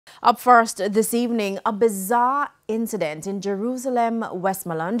Up first this evening, a bizarre incident in Jerusalem,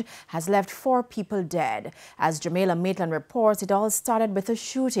 Westmoreland has left 4 people dead. As Jamaica Maitland reports, it all started with a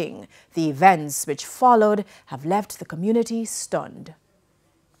shooting. The events which followed have left the community stunned.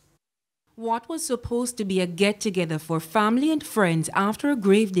 What was supposed to be a get-together for family and friends after a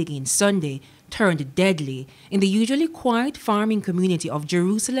grave digging Sunday turned deadly in the usually quiet farming community of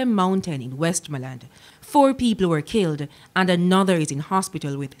Jerusalem Mountain in Westmoreland. 4 people were killed and another is in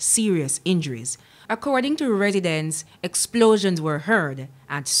hospital with serious injuries. According to residents, explosions were heard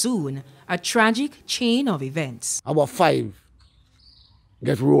and soon a tragic chain of events. About 5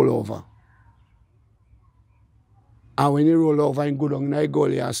 get rolled over. And when he roll over and go down in the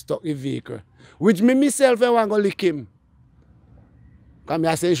gully and stuck the vehicle, which me myself I want to lick him. Because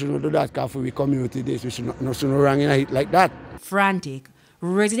I say you shouldn't do that because we community this, we should not run in it like that. Frantic,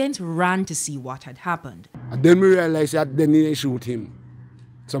 residents ran to see what had happened. And then we realized that they didn't shoot him.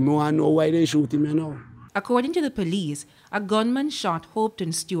 So I want to know why they shoot him, you know. According to the police, a gunman shot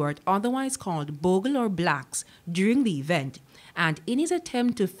Hopton Stewart, otherwise called Bogle or Blacks, during the event, and in his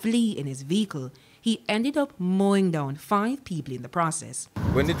attempt to flee in his vehicle, he ended up mowing down 5 people in the process.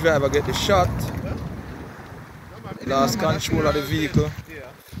 When the driver get the shot, lost control of the vehicle,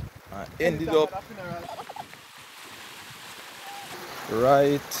 and ended up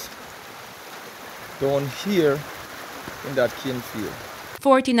right down here in that cane field.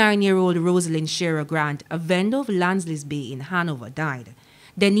 49-year-old Rosalind Shearer Grant, a vendor of Lansley's Bay in Hanover, died.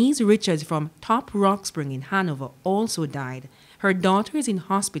 Denise Richards from Top Rock Spring in Hanover also died. Her daughter is in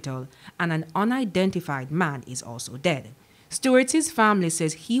hospital and an unidentified man is also dead. Stewart's family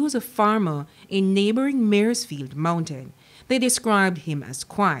says he was a farmer in neighboring Maresfield Mountain. They described him as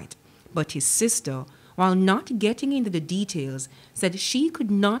quiet, but his sister, while not getting into the details, said she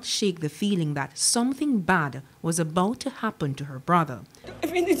could not shake the feeling that something bad was about to happen to her brother.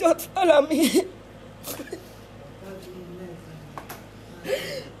 If he just follow me.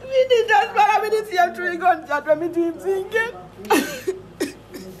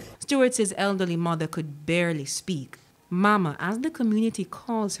 Stewart's elderly mother could barely speak. Mama, as the community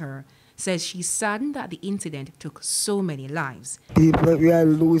calls her, says she's saddened that the incident took so many lives. People, we are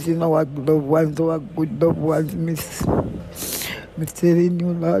losing our loved ones, our good loved ones, miss. I'm telling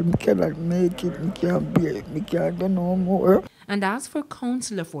you, Lord, we cannot make it, we can't bear it, we can't do no more. And as for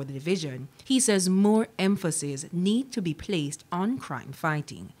Councillor for the division, he says more emphasis need to be placed on crime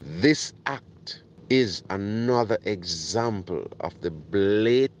fighting. This act is another example of the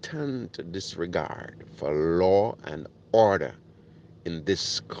blatant disregard for law and order in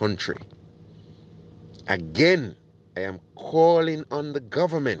this country. Again, I am calling on the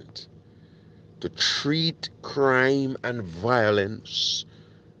government to treat crime and violence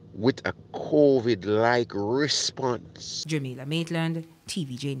with a COVID-like response. Jamaica Maitland,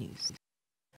 TVJ News.